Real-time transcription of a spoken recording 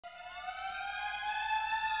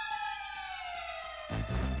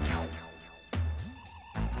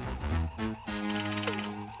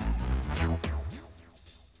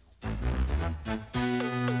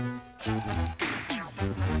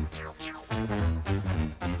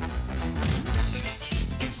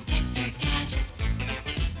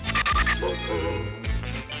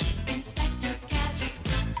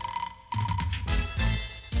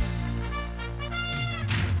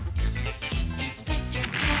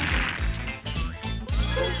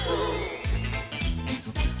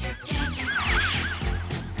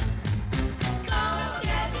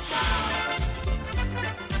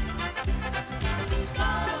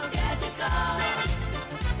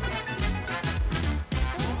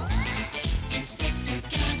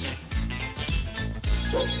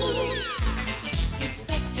Inspector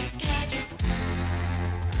Gadget.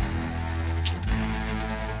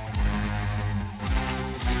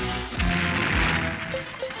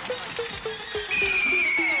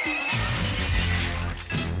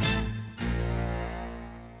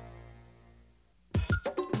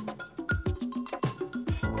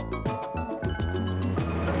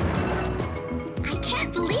 I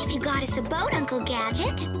can't believe you got us a boat, Uncle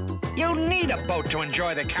Gadget. You need a boat to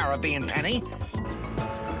enjoy the Caribbean, Penny.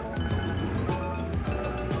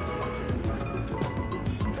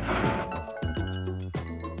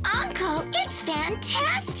 Uncle, it's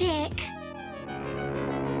fantastic.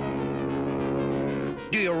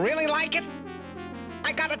 Do you really like it?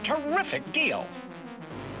 I got a terrific deal.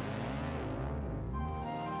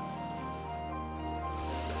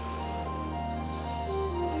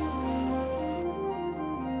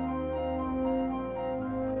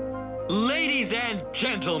 Ladies and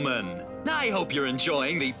gentlemen, I hope you're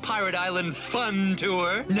enjoying the Pirate Island Fun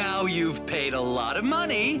Tour. Now you've paid a lot of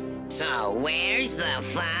money. So where's the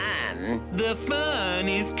fun? The fun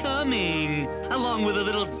is coming, along with a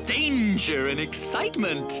little danger and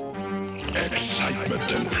excitement.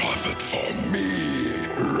 Excitement and profit for me,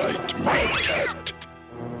 right, Mad Cat?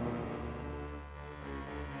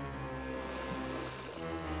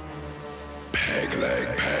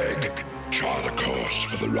 Pegleg Peg, chart a course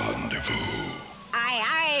for the rendezvous. Aye,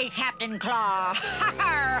 aye, Captain Claw.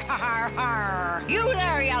 Har, har, har. You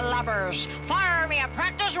there, you lubbers. Fire me a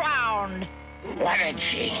practice round. What did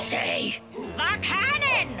she say? The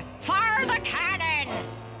cannon! Fire the cannon!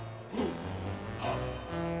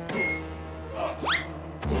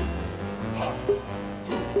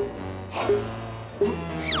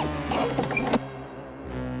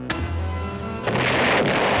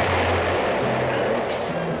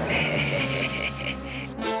 Oops.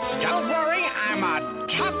 Don't worry, I'm a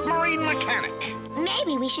top marine mechanic.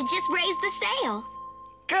 Maybe we should just raise the sail.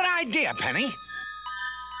 Good idea, Penny.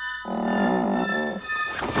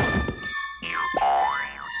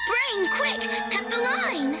 Brain, quick, cut the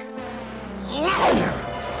line.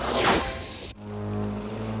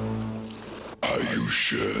 Are you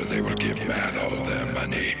sure they will give Mad all their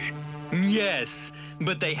money? Yes,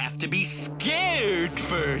 but they have to be scared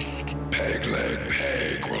first. Pegleg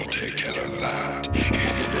Peg will take care of that.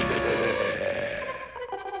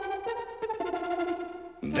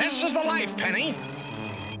 This is the life, Penny.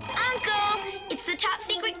 Uncle, it's the top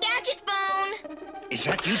secret Gadget phone. Is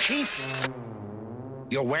that you, Chief?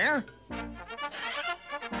 You're where?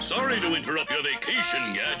 Sorry to interrupt your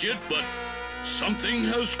vacation, Gadget, but something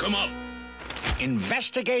has come up.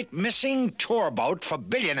 Investigate missing tour boat for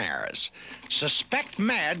billionaires. Suspect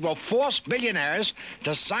M.A.D will force billionaires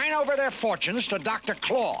to sign over their fortunes to Dr.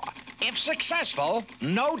 Claw. If successful,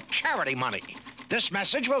 no charity money. This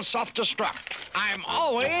message will self-destruct. I'm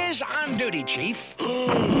always on duty, Chief.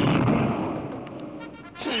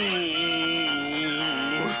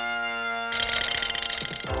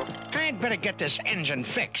 I'd better get this engine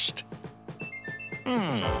fixed.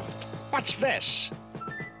 What's this?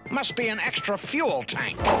 Must be an extra fuel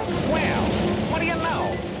tank. Well, what do you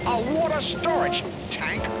know? A water storage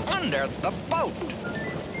tank under the boat.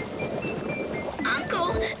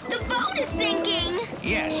 Uncle, the boat is sinking.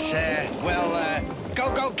 Yes,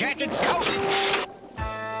 go, Gadget, go!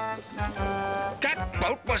 That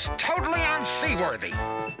boat was totally unseaworthy.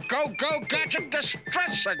 Go, Gadget,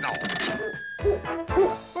 distress signal.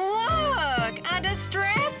 Look, a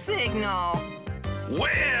distress signal.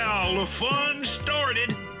 Well, the fun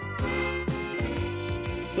started.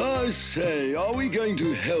 I say, are we going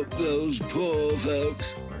to help those poor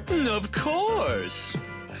folks? Of course.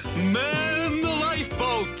 Man the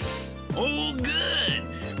lifeboats. Oh, good.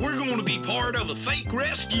 We're going to be part of a fake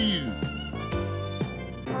rescue.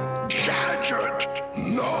 Gadget,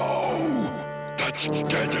 no! That's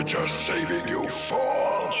Gadget you're saving, you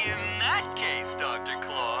fool! In that case, Dr.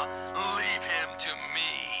 Claw, leave him to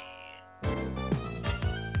me.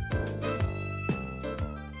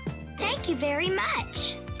 Thank you very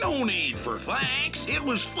much. No need for thanks. It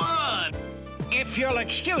was fun. If you'll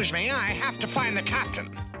excuse me, I have to find the captain.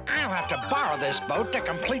 I'll have to borrow this boat to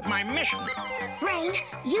complete my mission. Brain,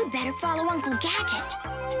 you'd better follow Uncle Gadget.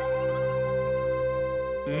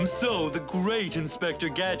 So the great Inspector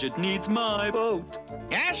Gadget needs my boat.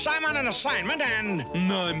 Yes, I'm on an assignment and...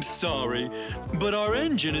 I'm sorry, but our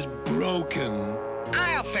engine is broken.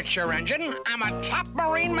 I'll fix your engine. I'm a top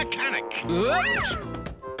marine mechanic.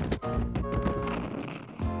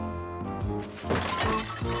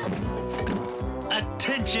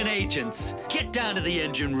 Attention agents, get down to the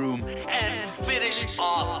engine room and finish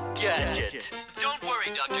off Gadget. Don't worry,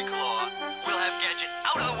 Dr. Claw. We'll have Gadget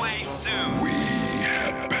out of the way soon. We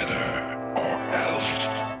had better, or else.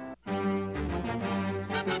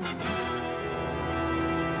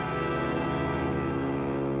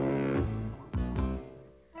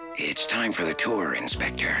 It's time for the tour,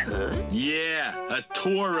 Inspector. Yeah, a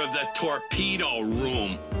tour of the torpedo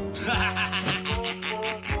room.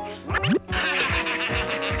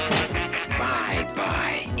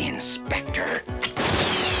 Bye-bye, Inspector.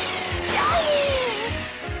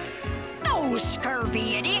 Those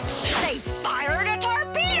scurvy idiots! They fired a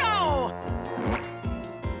torpedo!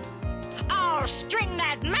 I'll string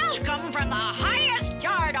that Malcolm from the highest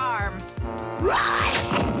yardarm.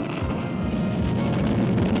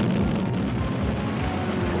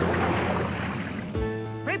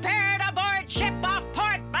 Prepare to board ship off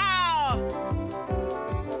port bow!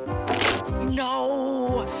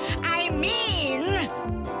 No, I mean,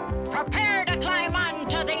 prepare to climb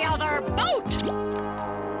onto the other boat!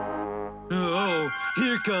 Oh,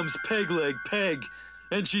 here comes Pegleg Peg,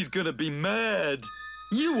 and she's gonna be mad.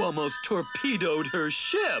 You almost torpedoed her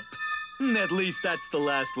ship. At least that's the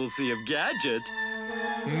last we'll see of Gadget.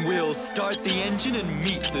 We'll start the engine and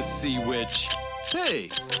meet the Sea Witch. Hey,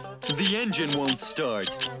 the engine won't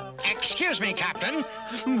start. Excuse me, Captain.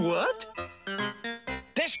 What?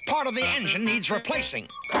 This part of the engine needs replacing.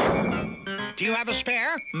 Do you have a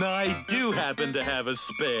spare? I do happen to have a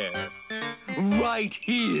spare. Right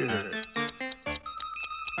here.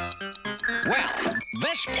 Well,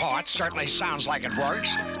 this part certainly sounds like it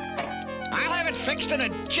works. I'll have it fixed in a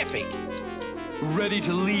jiffy. Ready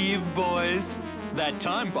to leave, boys? That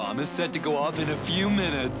time bomb is set to go off in a few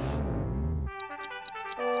minutes.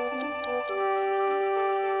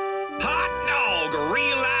 Hot dog, a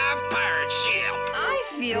real-life pirate ship. I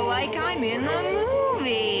feel like I'm in the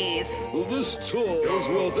movies. Well, this tour is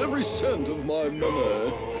worth every cent of my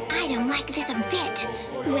money. I don't like this a bit.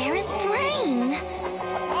 Where is Brain?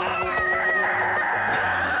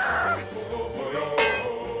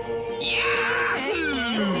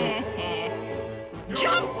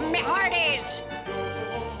 Jump, me hearties!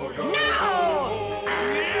 Now!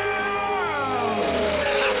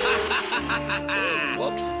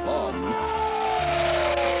 What fun.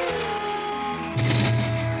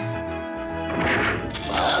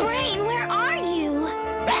 Brain, where are you?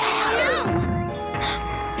 No!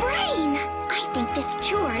 Brain! I think this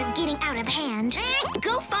tour is getting out of hand.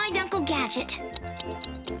 Go find Uncle Gadget.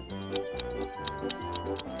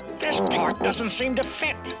 This part doesn't seem to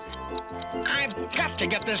fit. I've got to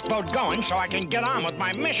get this boat going so I can get on with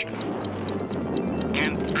my mission.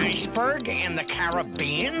 An iceberg in the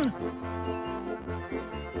Caribbean?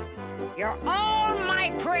 You're all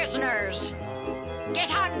my prisoners. Get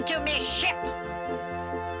onto me ship.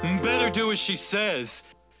 Better do as she says.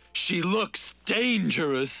 She looks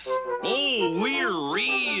dangerous. Oh, we're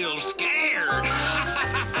real scared.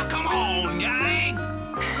 Come on, gang.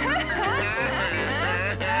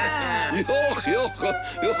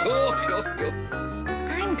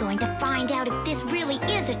 I'm going to find out if this really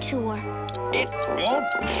is a tour. It won't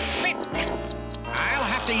fit. I'll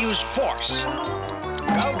have to use force.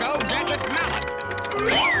 Go, go, Gadget Mallet.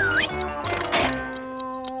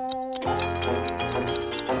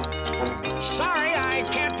 Sorry, I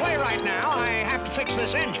can't play right now. I have to fix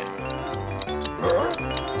this engine.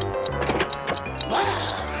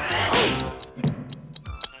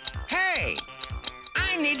 Hey,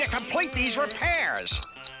 I need to complete these repairs.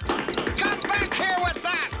 Come back here with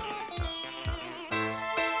that.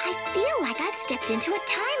 I feel like I've stepped into a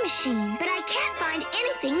time machine, but I can't find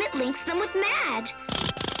anything that links them with M.A.D.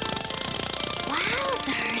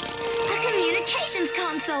 Wowzers! A communications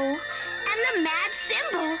console! And the M.A.D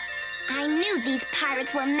symbol! I knew these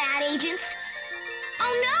pirates were M.A.D agents.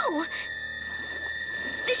 Oh no!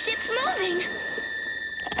 The ship's moving!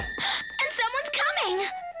 And someone's coming!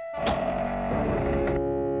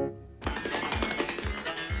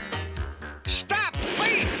 Stop,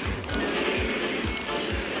 thief!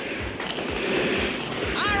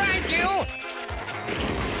 All right, you!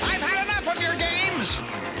 I've had enough of your games!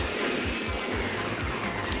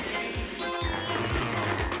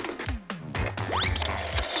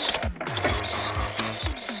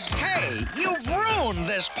 Hey, you've ruined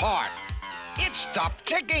this part! It stopped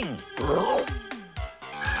ticking! Oh,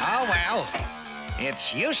 well.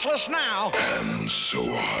 It's useless now. And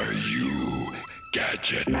so are you,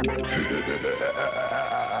 Gadget. The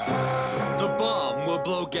bomb will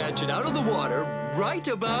blow Gadget out of the water right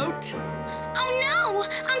about... Oh no!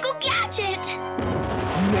 Uncle Gadget!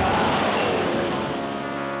 now!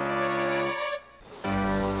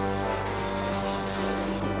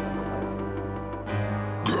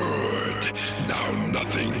 Good. Now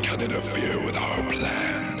nothing can interfere with our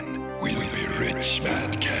plan. We'll be rich,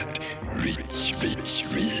 Mad Cat. Rich, rich,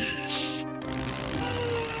 rich.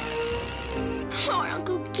 Poor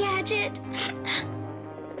Uncle Gadget.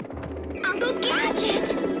 Uncle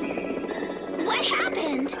Gadget! What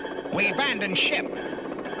happened? We abandoned ship.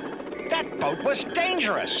 That boat was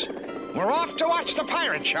dangerous. We're off to watch the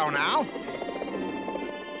pirate show now.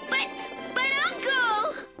 But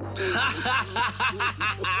Uncle!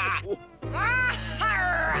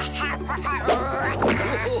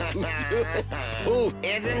 Oh,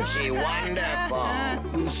 Isn't she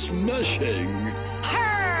wonderful? smashing.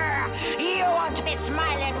 You won't be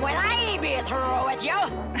smiling when I be through with you.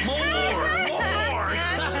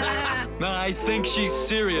 I think she's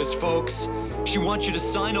serious, folks. She wants you to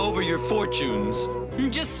sign over your fortunes.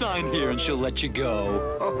 Just sign here and she'll let you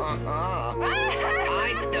go.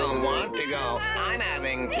 I don't want to go. I'm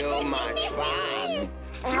having too much fun.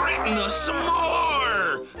 Threaten us some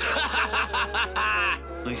more!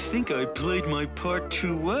 I think I played my part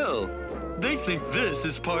too well. They think this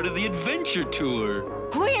is part of the adventure tour.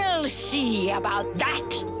 We'll see about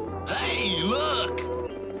that. Hey, look!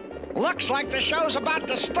 Looks like the show's about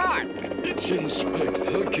to start. It's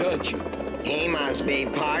Inspector Gadget. He must be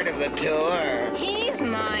part of the tour. He's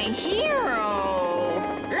my hero.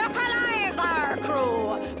 Look alive there,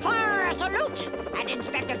 crew. Fire a salute. And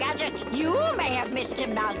Inspector Gadget, you may have missed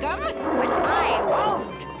him, Malcolm, but I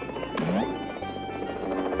won't.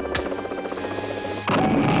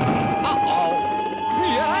 Uh-oh.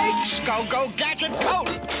 Yikes! Go, Gadget, go!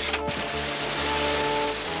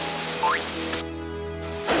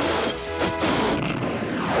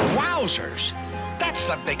 Wowzers! That's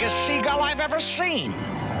the biggest seagull I've ever seen.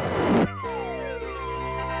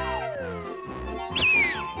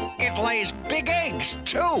 It lays big eggs,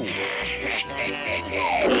 too.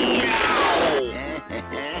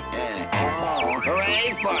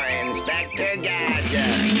 Hooray for Inspector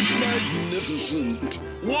Gadget! He's magnificent.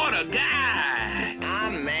 What a guy!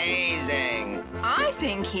 Amazing! I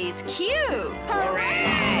think he's cute.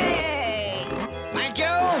 Hooray! Thank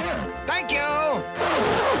you! Thank you!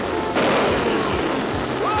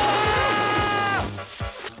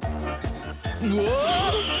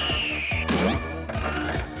 Whoa!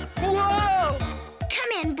 Whoa!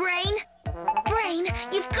 Come in, Brain. Brain,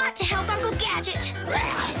 you've got to help Uncle Gadget.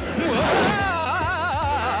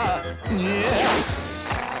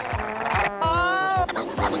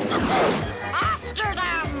 After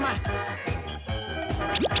them!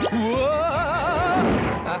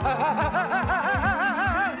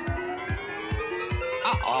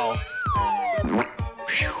 Uh-oh.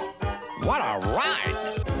 Phew. What a ride!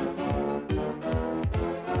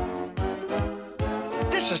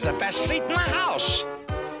 This is the best seat in the house.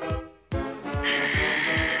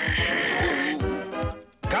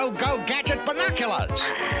 Go, Gadget binoculars.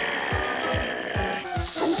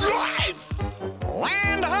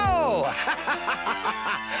 Land ho!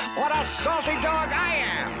 What a salty dog I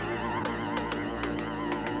am.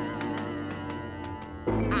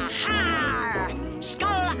 Aha!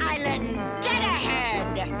 Skull Island, dead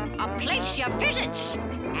ahead. A place you visits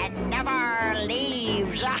and never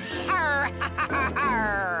leaves.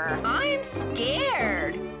 I'm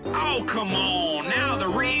scared. Oh, come on! Now the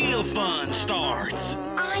real fun starts!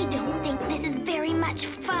 I don't think this is very much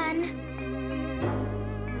fun.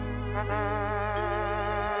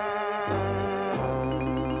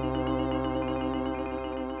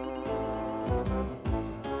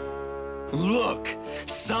 Look,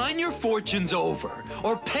 sign your fortunes over,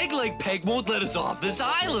 or Pegleg Peg won't let us off this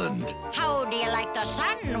island. How do you like the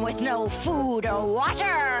sun with no food or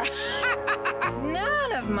water?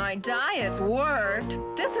 None of my diets worked.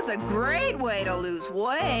 This is a great way to lose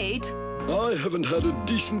weight. I haven't had a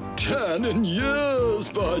decent tan in years,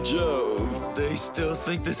 by Jove. They still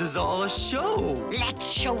think this is all a show.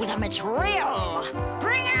 Let's show them it's real.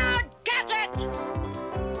 Bring out Gadget!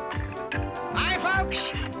 Hi,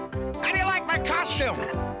 folks. How do you like my costume?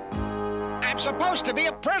 I'm supposed to be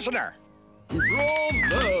a prisoner.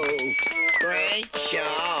 Bravo! Great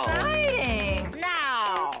show! Exciting.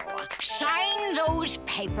 Now, sign those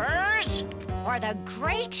papers, or the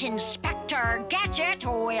great Inspector Gadget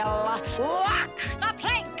will walk the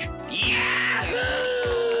plank. Yahoo!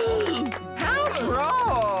 How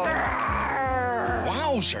droll.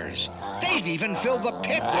 Wowzers. They've even filled the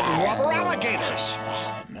pit with rubber alligators.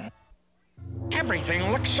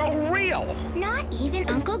 Everything looks so real. Not even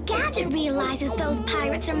Uncle Gadget realizes those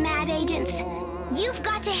pirates are mad agents. You've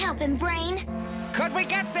got to help him, Brain. Could we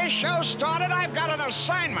get this show started? I've got an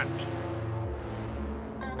assignment.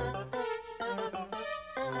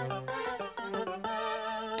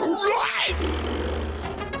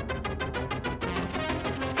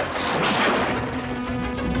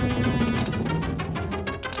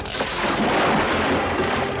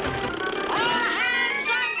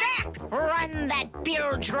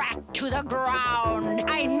 the ground.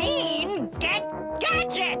 I mean, get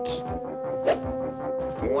Gadget!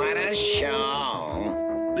 What a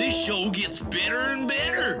show. This show gets better and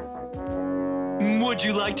better. Would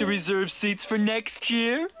you like to reserve seats for next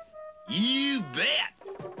year? You bet.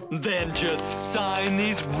 Then just sign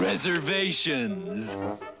these reservations.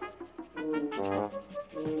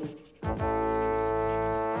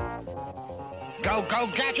 Go, go,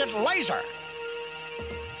 Gadget Laser!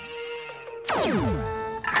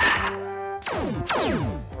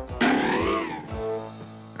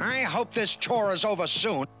 I hope this tour is over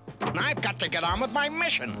soon. I've got to get on with my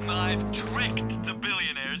mission. I've tricked the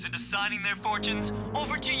billionaires into signing their fortunes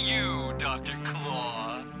over to you, Dr.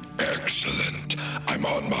 Claw. Excellent. I'm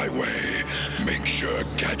on my way. Make sure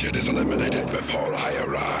Gadget is eliminated before I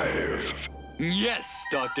arrive. Yes,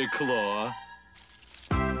 Dr. Claw.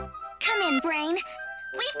 Come in, Brain.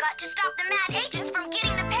 We've got to stop the mad agents from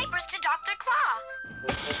getting the papers to Dr. Claw.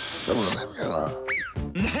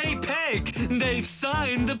 Hey, Peg! They've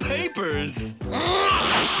signed the papers!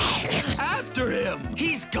 After him!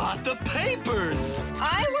 He's got the papers!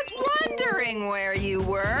 I was wondering where you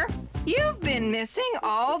were. You've been missing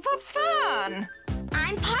all the fun.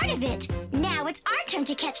 I'm part of it. Now it's our turn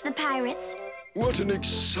to catch the pirates. What an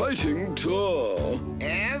exciting tour.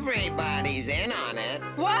 Everybody's in on it.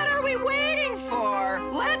 What are we waiting for?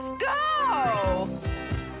 Let's go!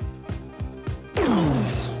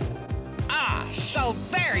 Ah, so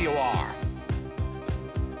there you are.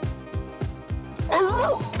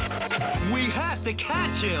 We have to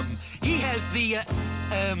catch him! He has the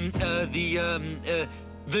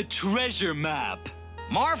treasure map.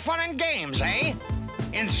 More fun and games, eh?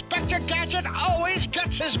 Inspector Gadget always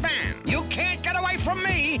gets his man. You can't get away from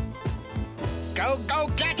me. Go, go,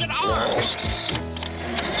 Gadget arms!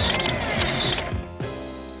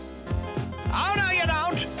 Oh, no, you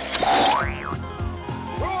don't.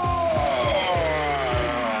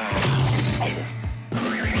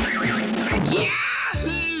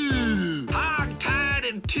 Yahoo! Hog-tied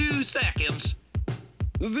in 2 seconds.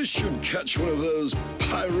 This should catch one of those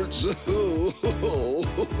pirates.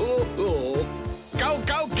 Go,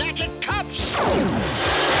 go, Gadget cuffs! I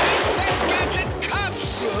said Gadget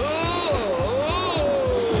cuffs!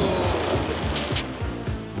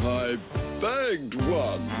 I bagged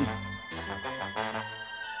one.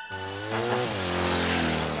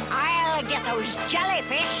 I'll get those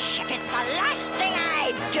jellyfish if it's the last thing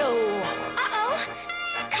I do. Uh-oh.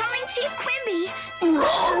 Calling Chief Quimby.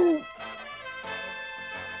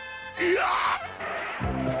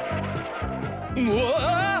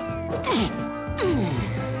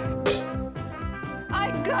 I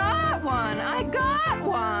got one! I got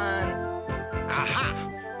one! Aha!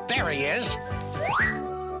 There he is.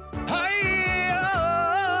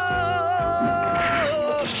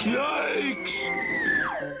 Yikes!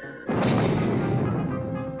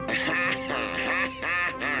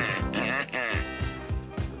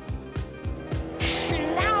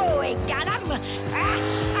 Now we got him.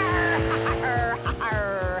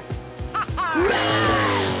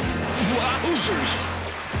 Wowzers!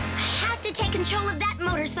 I have to take control of that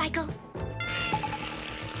motorcycle.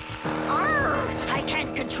 I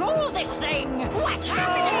can't control this thing. What's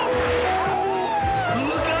happening?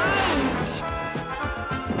 Look out!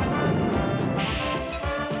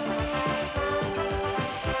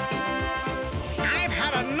 I've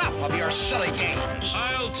had enough of your silly games.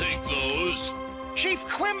 I'll take those. Chief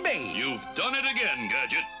Quimby! You've done it again,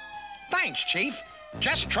 Gadget. Thanks, Chief.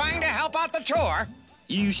 Just trying to help out the tour.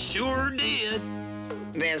 You sure did.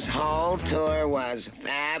 This whole tour was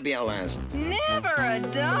fabulous. Never a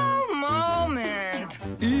dull moment.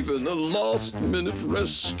 Even a last-minute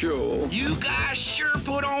rescue. You guys sure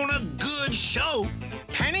put on a good show.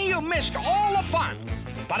 Penny, you missed all the fun.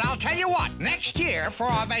 But I'll tell you what, next year for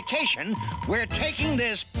our vacation, we're taking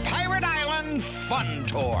this Pirate Island fun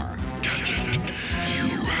tour. Gadget,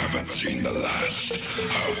 you haven't seen the last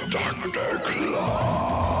of Dr.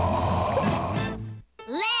 Claw.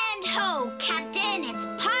 Land ho, Captain. It's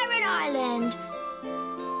Pirate Island.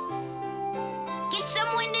 Get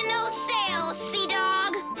some wind in those sails, Sea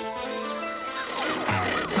Dog.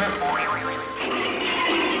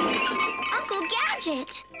 Uncle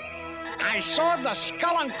Gadget. I saw the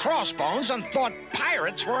skull and crossbones and thought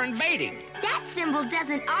pirates were invading. That symbol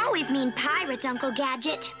doesn't always mean pirates, Uncle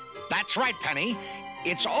Gadget. That's right, Penny.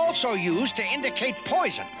 It's also used to indicate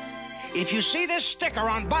poison. If you see this sticker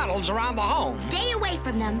on bottles around the home... Stay away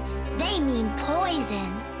from them. They mean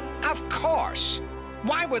poison. Of course.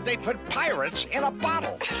 Why would they put pirates in a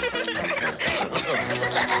bottle? Inspector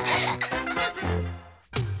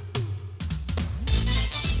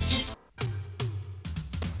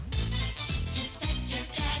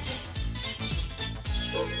Gadget.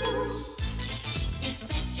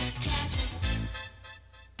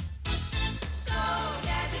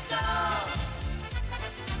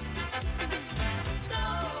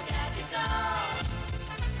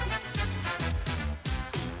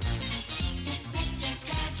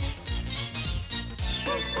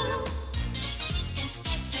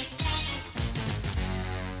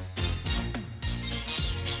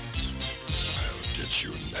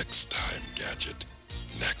 Next time, Gadget.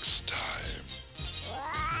 Next time.